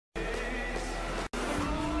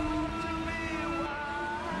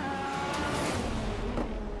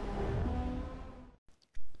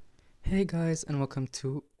Hey guys, and welcome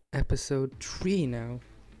to episode 3 now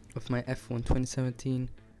of my F1 2017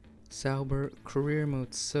 Sauber career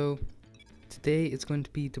mode. So today it's going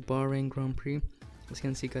to be the Bahrain Grand Prix. As you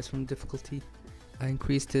can see guys from difficulty, I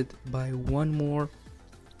increased it by one more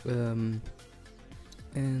and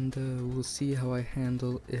we'll see how I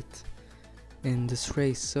handle it in this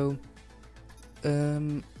race. So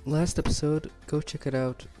last episode, go check it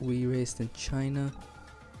out, we raced in China,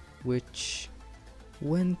 which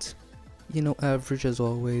went average as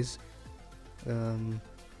always.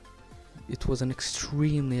 It was an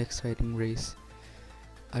extremely exciting race.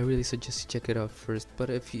 I really suggest you check it out first. But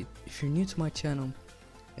if you're new to my channel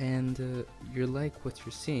and you like what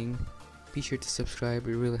you're seeing, be sure to subscribe.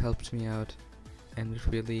 It really helps me out and it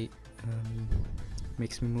really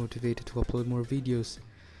makes me motivated to upload more videos.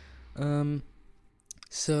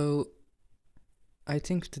 So I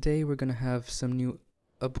think today we're gonna have some new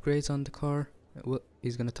upgrades on the car. Well,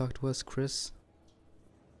 he's gonna talk to us, Chris.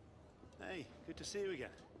 Hey, good to see you again.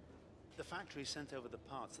 The factory sent over the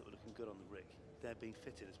parts that were looking good on the rig. They're being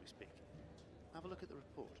fitted as we speak. Have a look at the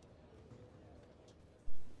report.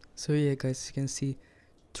 So yeah guys, you can see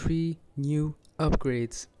 3 new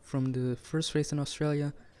upgrades from the first race in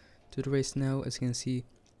Australia to the race now. As you can see,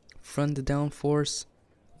 front downforce,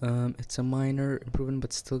 it's a minor improvement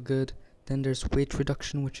but still good. Then there's weight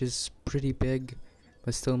reduction, which is pretty big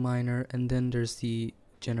but still minor, and then there's the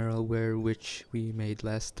general wear, which we made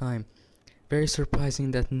last time. Very surprising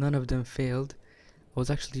that none of them failed. I was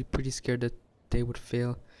actually pretty scared that they would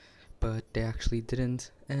fail, but they actually didn't.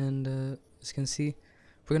 And as you can see,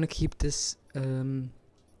 we're gonna keep this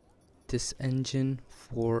this engine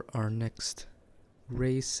for our next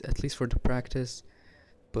race, at least for the practice,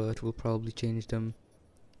 but we'll probably change them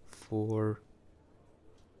for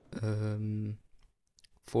the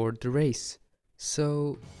race.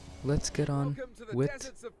 So let's get on with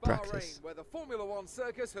practice. Bahrain, where the Formula One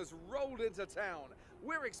circus has rolled into town.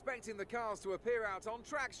 We're expecting the cars to appear out on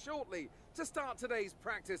track shortly to start today's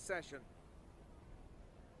practice session.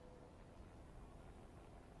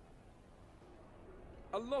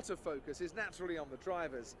 A lot of focus is naturally on the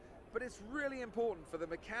drivers, but it's really important for the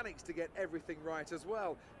mechanics to get everything right as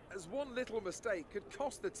well, as one little mistake could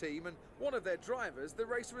cost the team and one of their drivers the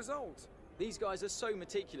race result. These guys are so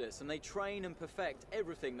meticulous and they train and perfect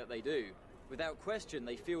everything that they do. Without question,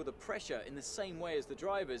 they feel the pressure in the same way as the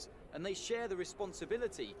drivers, and they share the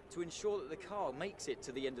responsibility to ensure that the car makes it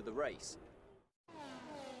to the end of the race.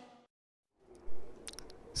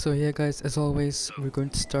 So yeah guys, as always, we're going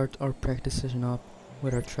to start our practice session off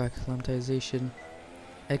with our track acclimatization.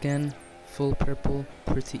 Again, full purple,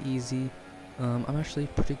 pretty easy. I'm actually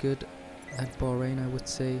pretty good at Bahrain, I would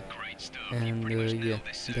say. And yeah,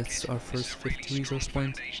 that's our first 50 resource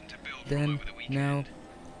point. Then now,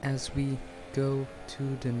 as we go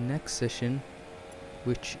to the next session,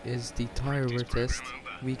 which is the tire wear test,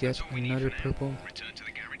 we get another purple.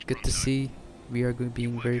 Good to see we are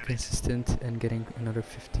being very consistent and getting another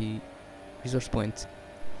 50 resource points.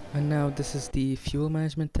 And now this is the fuel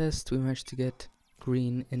management test. We managed to get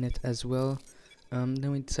green in it as well.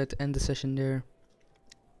 Then we decided to end the session there,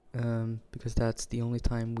 because that's the only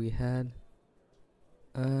time we had.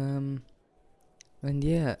 And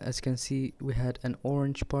yeah, as you can see, we had an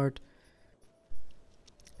orange part,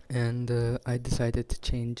 and I decided to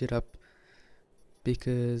change it up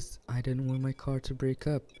because I didn't want my car to break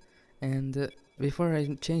up. And before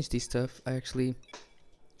I changed this stuff, I actually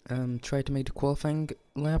tried to make the qualifying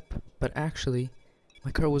lap, but actually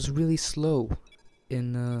my car was really slow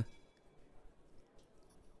in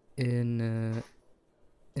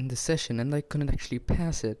the session, and I couldn't actually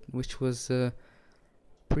pass it, which was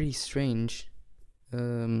pretty strange.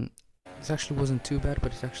 This actually wasn't too bad,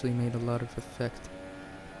 but it actually made a lot of effect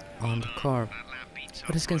on the car.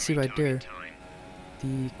 But as you can see right there,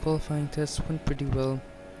 the qualifying test went pretty well.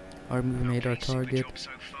 We made our target,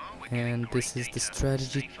 and this is the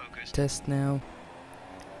strategy test now.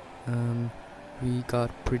 We got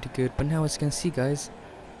pretty good, but now as you can see guys,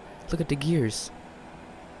 look at the gears.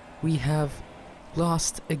 We have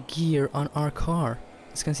lost a gear on our car.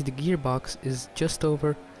 As you can see, the gearbox is just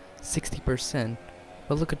over 60%,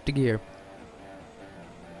 but look at the gear.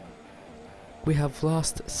 We have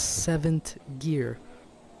lost 7th gear.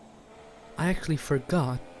 I actually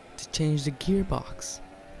forgot to change the gearbox,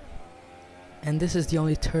 and this is the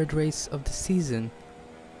only 3rd race of the season,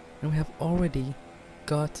 and we have already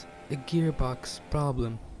got a gearbox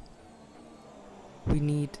problem. We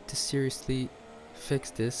need to seriously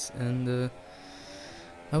fix this, and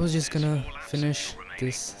I was just gonna finish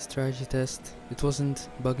this strategy test. It wasn't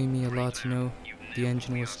bugging me a lot, the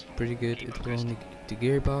engine was pretty good, it was only the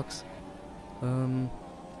gearbox.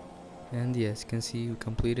 And yes, you can see we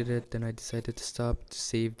completed it. Then I decided to stop to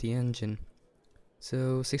save the engine.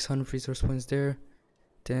 So 600 resource points there.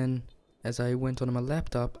 Then as I went on my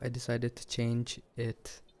laptop, I decided to change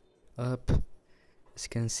it up. As you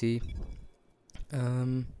can see,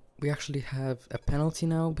 we actually have a penalty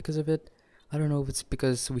now because of it. I don't know if it's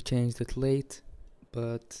because we changed it late,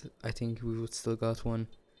 but I think we would still got one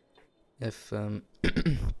if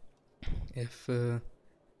if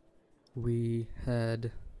we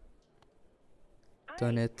had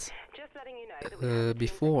done it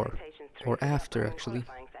before or after actually.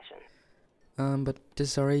 But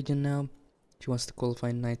this is our agent now. She wants to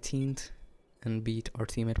qualify 19th and beat our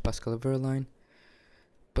teammate Pascal Verline.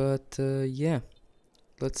 But yeah,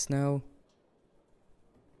 let's now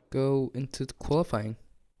go into the qualifying.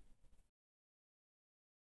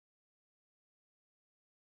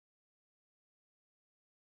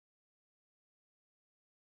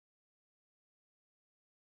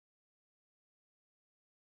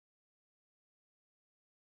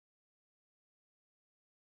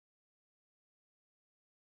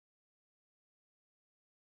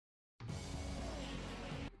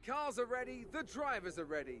 Cars are ready, the drivers are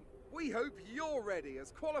ready. We hope you're ready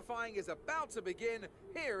as qualifying is about to begin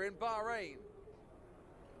here in Bahrain.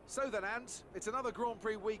 So then, Ant, it's another Grand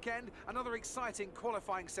Prix weekend, another exciting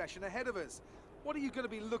qualifying session ahead of us. What are you going to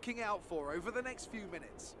be looking out for over the next few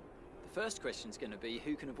minutes? The first question is going to be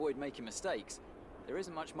who can avoid making mistakes. There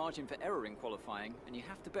isn't much margin for error in qualifying, and you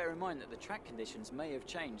have to bear in mind that the track conditions may have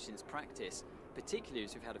changed since practice, particularly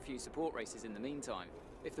as we've had a few support races in the meantime.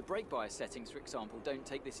 If the brake bias settings, for example, don't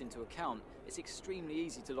take this into account, it's extremely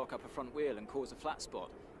easy to lock up a front wheel and cause a flat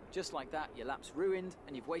spot. Just like that, your lap's ruined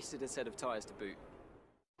and you've wasted a set of tyres to boot.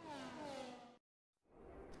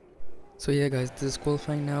 So yeah guys, this is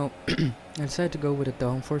qualifying now. I decided to go with a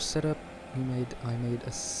downforce setup. I made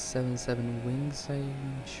a 7.7 wings,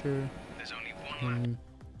 I'm sure. There's only one lap.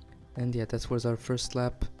 And yeah, that was our first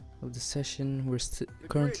lap of the session. We're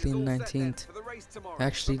currently in 19th. I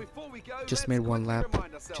actually just made one lap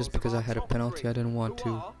just because I had a penalty. I didn't want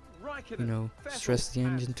to, you know, stress the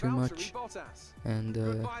engine too much, and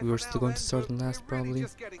we were still going to start in last probably,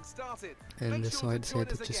 and so I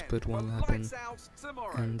decided to just put one lap in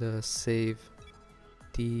and save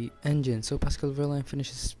the engine. So Pascal Verline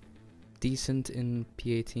finishes decent in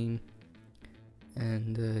P18,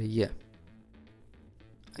 and yeah,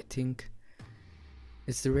 I think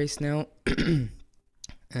it's the race now.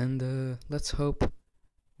 And let's hope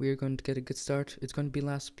we're going to get a good start. It's going to be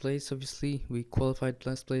last place, obviously. We qualified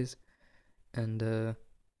last place, and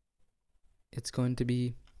it's going to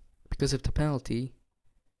be, because of the penalty,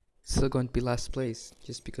 still going to be last place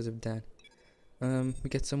just because of that. We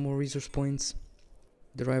get some more resource points.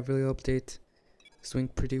 The rivalry update is doing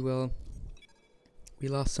pretty well. We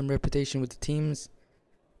lost some reputation with the teams,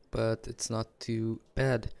 but it's not too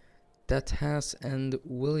bad. That Haas and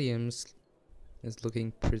Williams is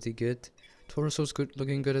looking pretty good. Toroso's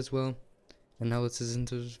looking good as well. And now let's listen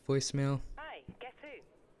to his voicemail. Hi, guess who?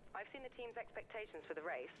 I've seen the team's expectations for the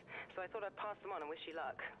race, so I thought I'd pass them on and wish you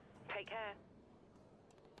luck. Take care.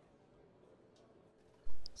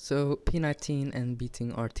 So P19 and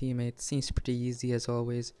beating our teammate seems pretty easy as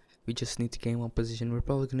always. We just need to gain one position. We're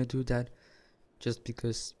probably gonna do that just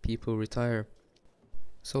because people retire.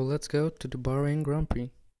 So let's go to the Bahrain Grand Prix.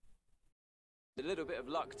 A little bit of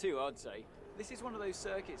luck too, I'd say. This is one of those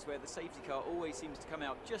circuits where the safety car always seems to come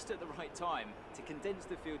out just at the right time to condense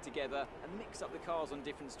the field together and mix up the cars on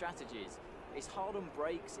different strategies. It's hard on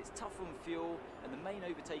brakes, it's tough on fuel, and the main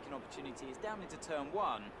overtaking opportunity is down into turn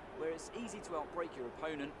 1, where it's easy to outbrake your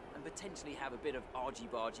opponent and potentially have a bit of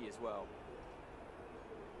argy-bargy as well.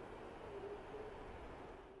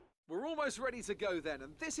 We're almost ready to go then,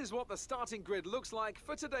 and this is what the starting grid looks like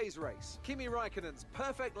for today's race. Kimi Raikkonen's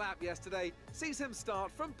perfect lap yesterday sees him start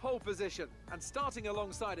from pole position, and starting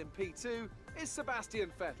alongside in P2 is Sebastian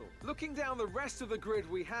Vettel. Looking down the rest of the grid,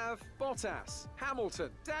 we have Bottas, Hamilton,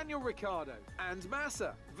 Daniel Ricciardo, and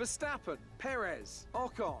Massa, Verstappen, Perez,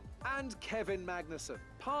 Ocon, and Kevin Magnussen,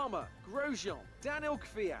 Palmer, Grosjean, Daniel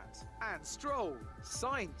Kvyat, and Stroll,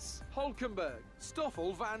 Sainz, Hülkenberg,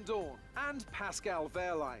 Stoffel van Dorn, and Pascal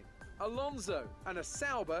Wehrlein. Alonso and a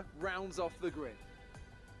Sauber rounds off the grid.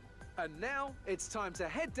 And now it's time to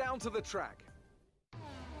head down to the track.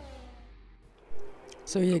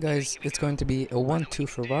 So yeah guys, it's going to be a 1-2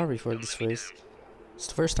 Ferrari for this race. It's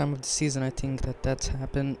the first time of the season I think that's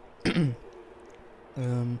happened. And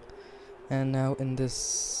now in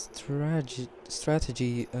this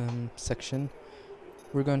strategy section,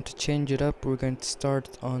 we're going to change it up. We're going to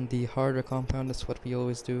start on the harder compound. That's what we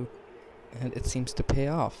always do, and it seems to pay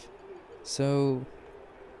off. So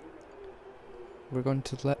we're going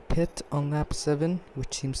to pit on lap 7,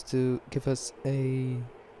 which seems to give us a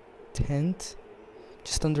tenth,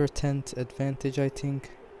 just under a tenth advantage, I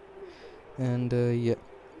think. And yeah,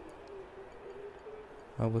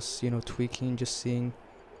 I was, tweaking, just seeing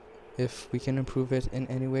if we can improve it in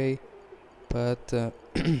any way, but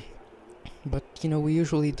but we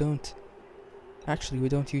usually don't. Actually, we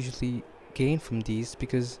don't usually gain from these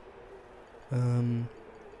because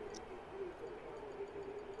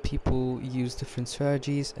people use different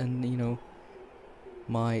strategies, and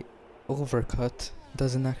my overcut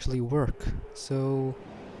doesn't actually work. So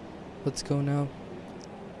let's go now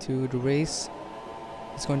to the race.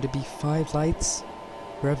 It's going to be 5 lights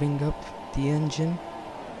revving up the engine,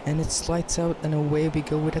 and it lights out, and away we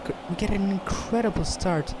go. We get an incredible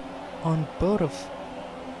start on both of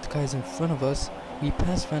the guys in front of us. We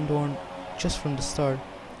pass Van Dorn just from the start,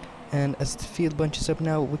 and as the field bunches up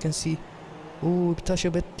now, we can see, we touch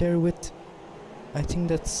a bit there with, I think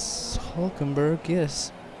that's Hulkenberg,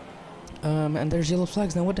 yes. And there's yellow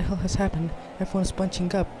flags now. What the hell has happened? Everyone's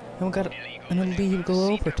bunching up, and we got an illegal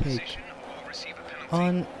overtake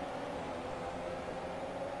on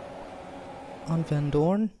Van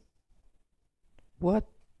Dorn. What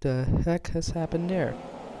the heck has happened there?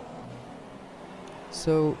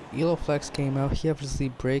 So yellow flags came out. He obviously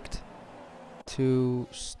braked to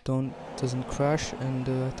doesn't crash, and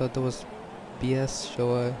I thought that was BS.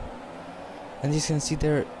 So and you can see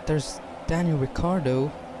there's Daniel Ricciardo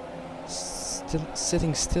still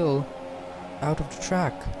sitting still out of the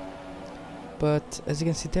track. But as you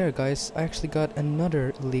can see there, guys, I actually got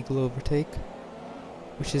another illegal overtake,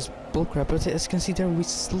 which is bullcrap. But as you can see there, we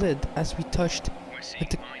slid as we touched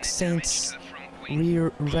with the Saints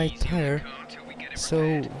rear right tire.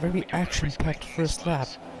 So very action-packed first lap.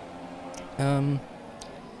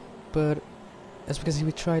 But as we can see,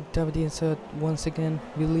 we tried David inside once again.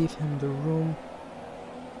 We leave him the room.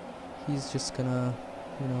 He's just gonna,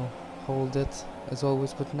 hold it as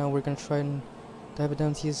always. But now we're gonna try and dive it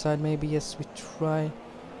down to his side. Maybe, yes, we try.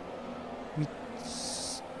 We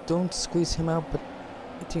don't squeeze him out, but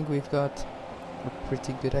I think we've got a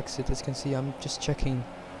pretty good exit. As you can see, I'm just checking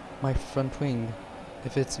my front wing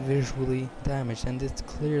if it's visually damaged, and it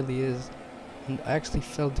clearly is. And I actually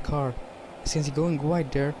felt the car. As you can see, going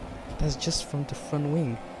wide there, that's just from the front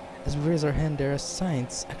wing. As we raise our hand there, as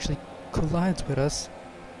Sainz actually collides with us.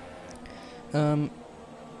 And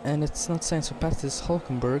it's not Sainz who passed, it's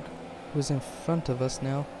Hulkenberg, who's in front of us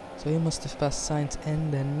now. So he must have passed Sainz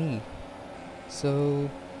and then me. So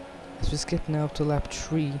as we skip now to lap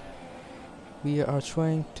 3, we are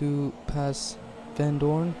trying to pass Van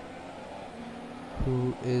Dorn,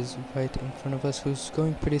 who is right in front of us, who's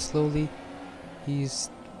going pretty slowly. He's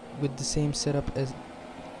with the same setup as,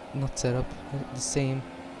 the same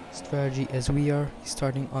strategy as we are. He's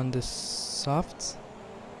starting on the softs,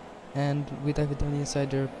 and with David on the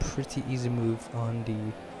inside there, pretty easy move on the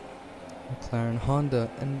McLaren Honda.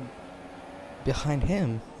 And behind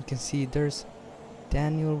him, you can see there's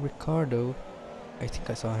Daniel Ricciardo. I think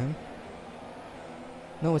I saw him.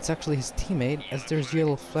 No, it's actually his teammate, as there's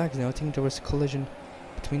yellow flags now. I think there was a collision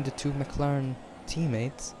between the two McLaren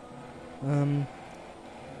teammates. And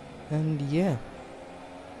yeah,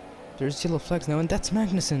 there's yellow flags now, and that's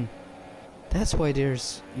Magnussen. That's why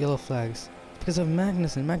there's yellow flags. It's because of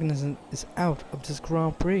Magnussen. Magnussen is out of this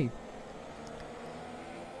Grand Prix.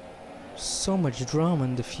 So much drama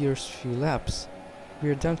in the first few laps.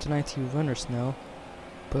 We are down to 90 runners now,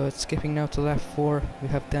 but skipping now to lap 4, we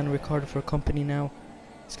have Dan Ricciardo for company now.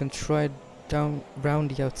 He's gonna try down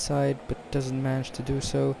round the outside, but doesn't manage to do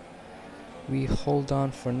so. We hold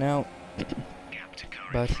on for now,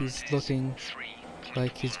 but he's looking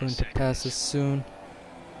like he's going to pass us soon.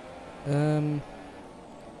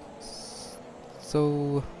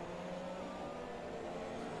 So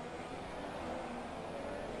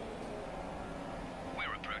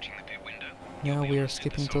we're approaching the pit window. now we are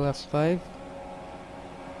skipping to lap 5.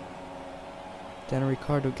 Dan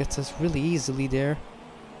Ricciardo gets us really easily there.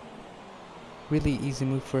 Really easy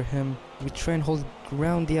move for him. We try and hold it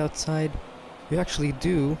around the outside. We actually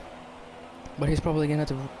do, but he's probably gonna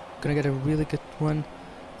get a really good run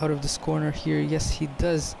out of this corner here. Yes, he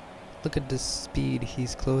does. Look at the speed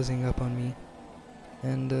he's closing up on me.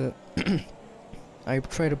 And I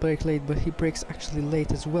try to brake late, but he brakes actually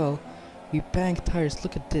late as well. We bang tires.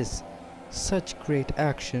 Look at this. Such great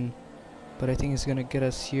action. But I think he's gonna get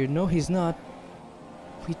us here. No, he's not.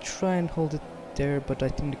 We try and hold it there, but I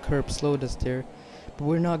think the curb slowed us there. But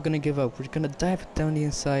we're not gonna give up. We're gonna dive it down the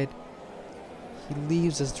inside. He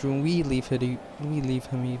leaves us room. We leave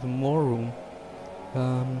him even more room.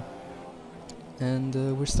 And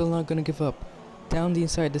we're still not gonna give up. Down the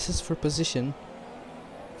inside. This is for position.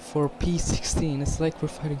 for P16. It's like we're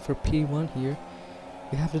fighting for P1 here.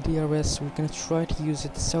 We have the DRS, we're gonna try to use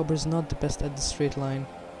it. The Sauber is not the best at the straight line,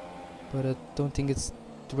 but I don't think it's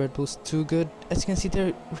the Red Bull's too good. As you can see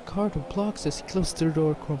there, Ricardo blocks us. He closed the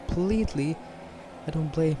door completely. I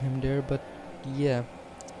don't blame him there, but yeah,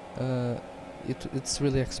 it's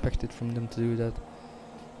really expected from them to do that.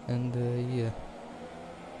 And yeah,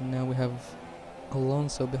 now we have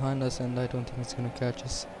Alonso behind us, and I don't think it's gonna catch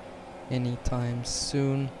us anytime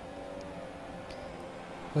soon.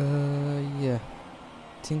 Yeah,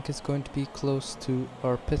 I think it's going to be close to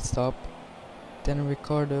our pit stop. Then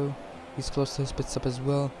Ricardo, he's close to his pit stop as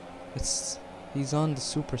well. He's on the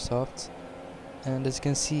super softs, and as you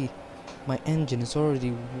can see, my engine is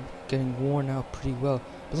already getting worn out pretty well.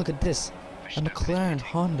 But look at this, a McLaren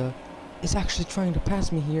Honda is actually trying to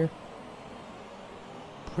pass me here,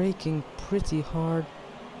 braking pretty hard.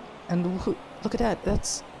 And look at that,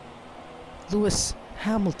 that's Lewis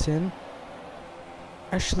Hamilton,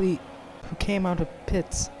 actually, who came out of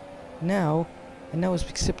pits now, and now as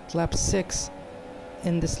we skipped lap 6,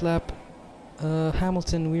 in this lap,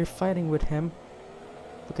 Hamilton, we're fighting with him.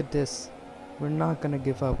 Look at this, we're not gonna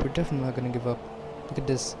give up, we're definitely not gonna give up. Look at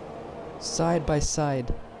this, side by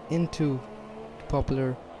side, into the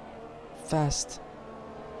popular, fast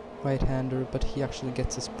right-hander, but he actually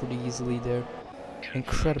gets us pretty easily there.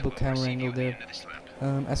 Incredible camera angle there.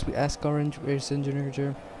 As we ask our race engineer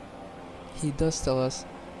there, he does tell us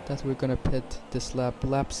that we're gonna pit this lap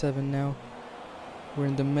 7 now. We're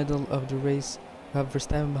in the middle of the race. We have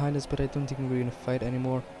Verstappen behind us, but I don't think we're gonna fight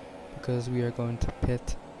anymore because we are going to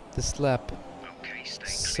pit this lap.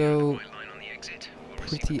 So,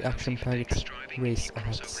 pretty action-packed race, I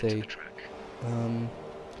have to say.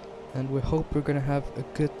 And we hope we're gonna have a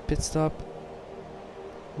good pit stop.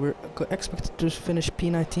 We're expected to finish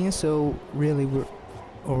P19, so really we're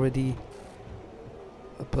already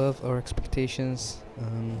above our expectations.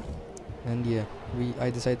 And yeah, I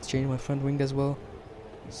decided to change my front wing as well,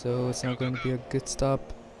 so it's not going to be a good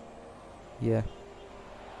stop. Yeah.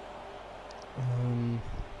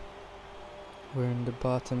 We're in the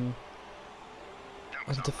bottom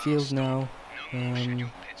of the field now.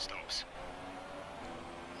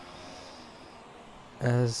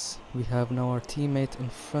 As we have now our teammate in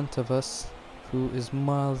front of us, who is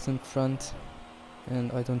miles in front,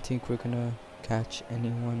 and I don't think we're gonna catch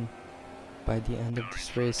anyone by the end of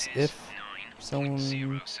this race. If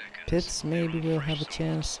someone pits, maybe we'll have a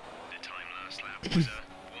chance.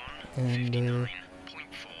 And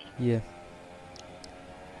yeah.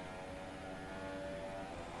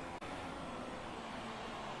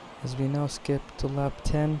 As we now skip to lap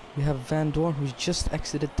 10, we have Van Dorn, who's just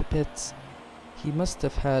exited the pits. He must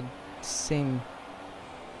have had the same,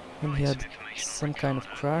 maybe he had some kind of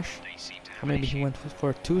crash, or maybe he went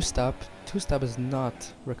for a two-stop. Two-stop is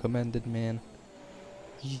not recommended, man.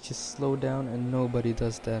 You just slow down, and nobody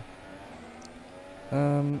does that.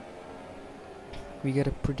 We get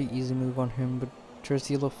a pretty easy move on him, but there's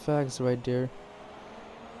yellow flags right there.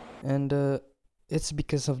 And it's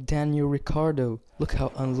because of Daniel Ricciardo. Look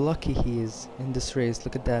how unlucky he is in this race.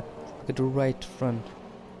 Look at that. Look at the right front.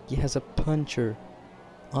 He has a puncher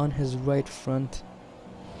on his right front.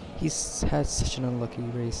 He's had such an unlucky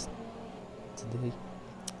race today.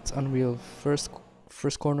 It's unreal. First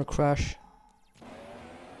corner crash.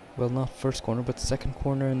 Well, not first corner, but second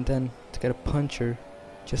corner, and then to get a puncher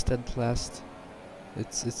just at last.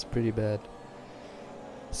 It's pretty bad.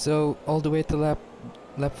 So all the way to lap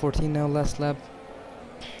 14 now, last lap.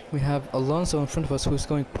 We have Alonso in front of us, who's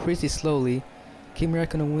going pretty slowly. Kimi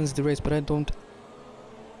Räikkönen wins the race, but I don't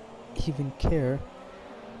even care.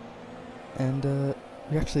 And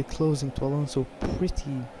we're actually closing to Alonso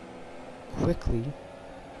pretty quickly.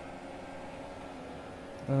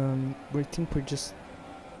 We think we're just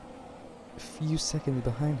a few seconds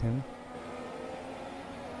behind him.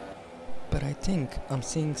 But I think I'm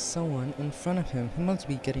seeing someone in front of him. He must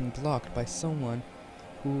be getting blocked by someone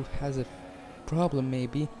who has a problem,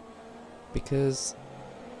 maybe, because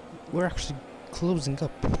we're actually closing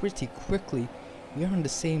up pretty quickly. We are on the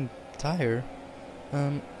same tire,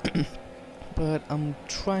 but I'm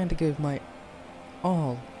trying to give my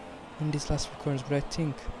all in these last few corners, but I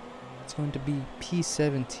think it's going to be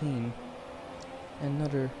P17.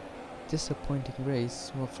 Another disappointing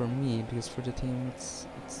race, well, for me, because for the team it's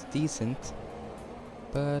decent,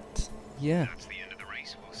 but yeah, That's the end of the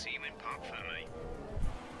race. We'll see you in Parc Fermé.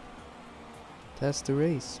 that's the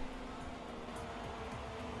race.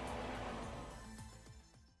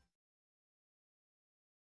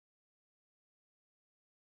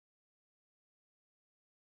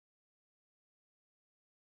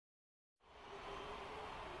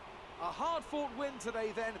 hard-fought win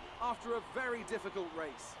today then, after a very difficult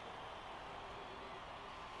race.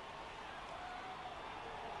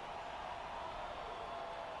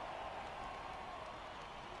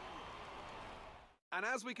 And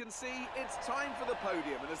as we can see, it's time for the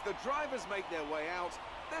podium, and as the drivers make their way out,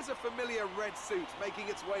 there's a familiar red suit making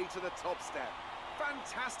its way to the top step.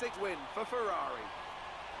 Fantastic win for Ferrari.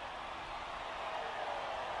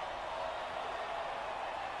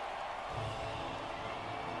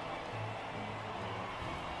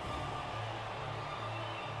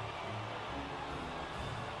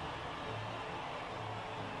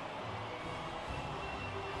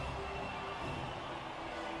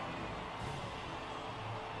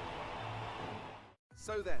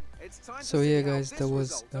 So then, it's time So to see yeah how guys, this that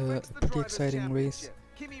was result a affects the pretty Drivers' exciting race.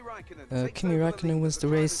 Kimi Raikkonen takes Kimi over the Raikkonen lead wins of the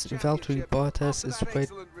race, Drivers' Valtteri Championship Bottas after is that right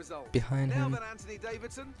excellent result. behind Now him. then, Anthony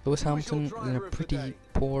Davidson, Lewis who was your Hamilton in a driver of the pretty day?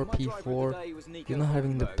 poor My driver of the P4. day was Nico He's not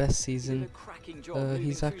having the Hulkenberg. best He did season. a cracking job moving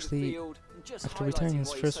He's through the actually, field and just after retiring highlighting his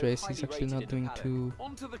why he's first so race, he's highly actually rated not in doing paddock.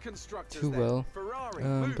 On to the constructors too then. well. Ferrari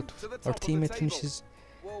moved But to the our top of the teammate table. finishes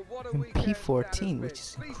Well, what a in weekend that has P14, been. which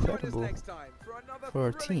is Please join us incredible next time for another for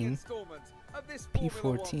our thrilling team. installment of this Formula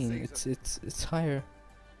One P14. season. It's higher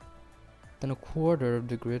than a quarter of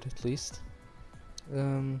the grid at least.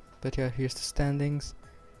 But yeah, here's the standings.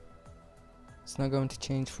 It's not going to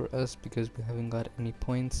change for us because we haven't got any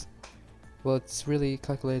points. Well, it's really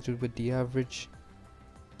calculated with the average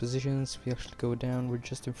positions. We actually go down, we're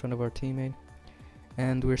just in front of our teammate.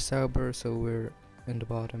 And we're Sauber, so we're in the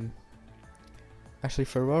bottom. Actually,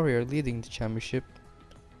 Ferrari are leading the championship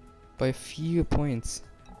by a few points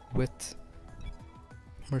with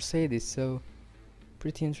Mercedes, so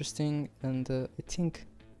pretty interesting. And I think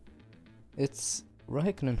it's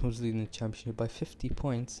Raikkonen who's leading the championship by 50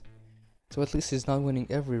 points. So at least he's not winning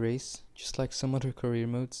every race, just like some other career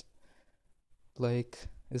modes like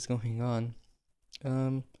is going on.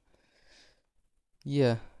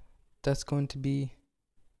 Yeah, that's going to be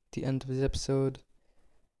the end of this episode.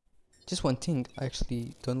 Just one thing I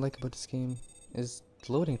actually don't like about this game is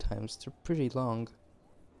the loading times. They're pretty long,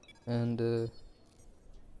 and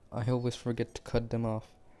I always forget to cut them off.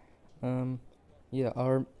 Yeah,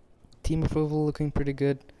 our team approval looking pretty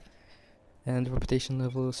good, and reputation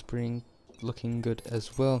level spring looking good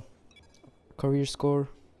as well. Career score,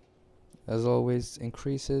 as always,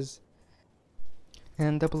 increases.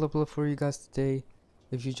 And double up for you guys today.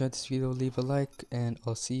 If you enjoyed this video, leave a like, and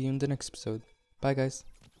I'll see you in the next episode. Bye guys.